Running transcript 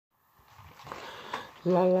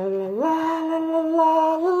La la la la la la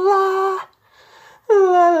la la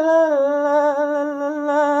la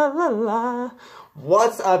la la la.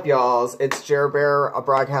 What's up, y'alls? It's Jer Bear,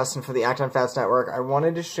 broadcasting for the Act on Fast Network. I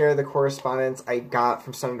wanted to share the correspondence I got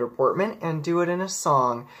from Senator Portman and do it in a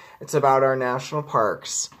song. It's about our national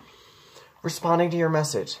parks. Responding to your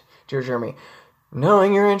message, dear Jeremy.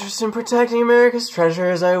 Knowing your interest in protecting America's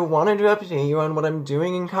treasures, I wanted to update you on what I'm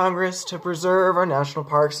doing in Congress to preserve our national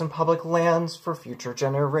parks and public lands for future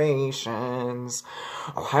generations.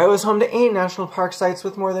 Ohio is home to 8 national park sites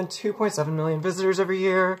with more than 2.7 million visitors every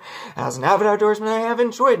year. As an avid outdoorsman, I have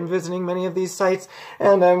enjoyed visiting many of these sites,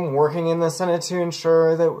 and I'm working in the Senate to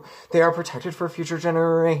ensure that they are protected for future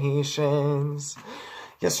generations.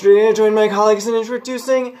 Yesterday, I joined my colleagues in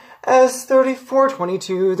introducing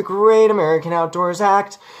S3422, the Great American Outdoors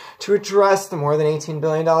Act, to address the more than $18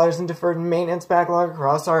 billion in deferred maintenance backlog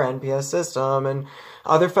across our NPS system and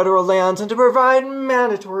other federal lands, and to provide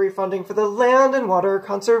mandatory funding for the Land and Water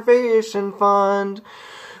Conservation Fund.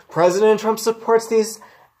 President Trump supports these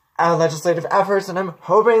legislative efforts, and I'm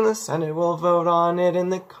hoping the Senate will vote on it in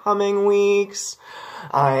the coming weeks.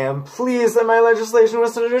 I am pleased that my legislation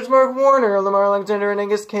with Senators Mark Warner, Lamar Alexander, and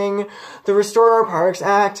Angus King, the Restore Our Parks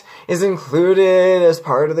Act, is included as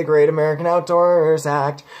part of the Great American Outdoors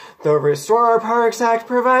Act. The Restore Our Parks Act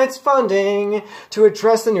provides funding to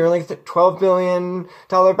address the nearly $12 billion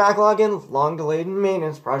backlog in long-delayed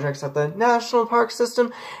maintenance projects at the National Park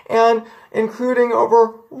System, and including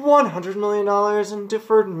over $100 million in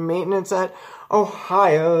deferred maintenance at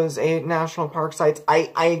Ohio's 8 national park sites.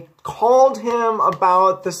 I called him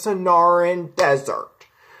about the Sonoran Desert.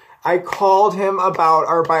 I called him about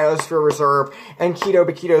our Biosphere Reserve and Quito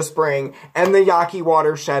Baquito Spring and the Yaqui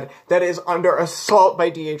watershed that is under assault by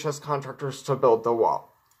DHS contractors to build the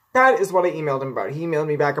wall. That is what I emailed him about. He emailed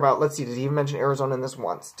me back about, let's see, did he even mention Arizona in this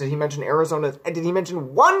once? Did he mention Arizona? Did he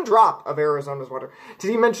mention one drop of Arizona's water?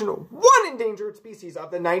 Did he mention one endangered species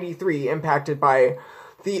of the 93 impacted by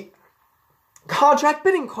the contract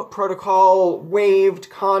bidding protocol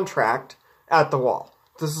waived contract at the wall?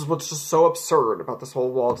 This is what's just so absurd about this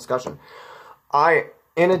whole wall discussion.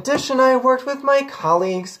 In addition, I worked with my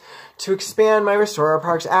colleagues to expand my Restore Our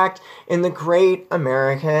Parks Act in the Great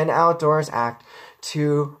American Outdoors Act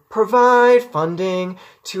to provide funding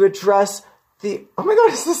to address the, oh my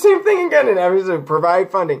god, it's the same thing again in every episode,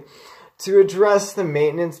 provide funding to address the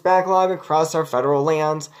maintenance backlog across our federal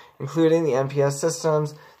lands, including the NPS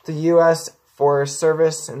systems, the U.S. Forest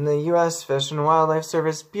Service, and the U.S. Fish and Wildlife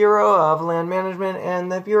Service, Bureau of Land Management,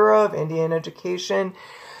 and the Bureau of Indian Education.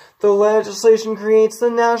 The legislation creates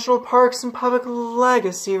the National Parks and Public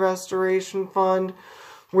Legacy Restoration Fund,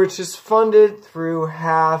 which is funded through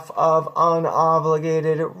half of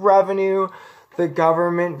unobligated revenue the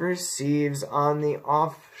government receives on the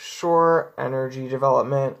offshore energy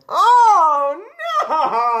development. Oh,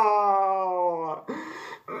 no!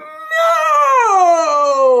 No!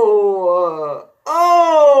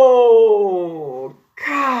 Oh,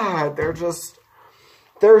 God, they're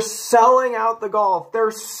selling out the Gulf.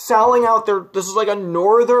 They're selling out this is like a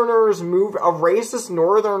northerners move, a racist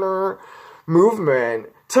northerner movement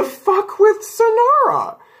to fuck with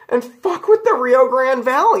Sonora and fuck with the Rio Grande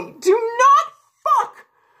Valley. Do not fuck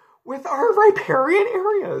with our riparian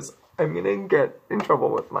areas. I'm gonna get in trouble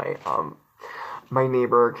with my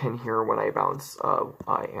neighbor can hear when I bounce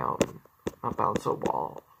bounce a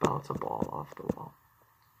ball off the wall.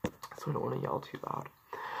 So I don't want to yell too loud.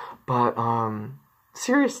 But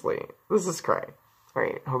seriously, this is cray.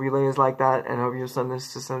 Alright, hope you ladies like that, and hope you send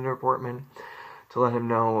this to Senator Portman to let him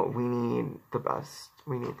know we need the best.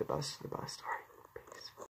 We need the best of the best. Alright.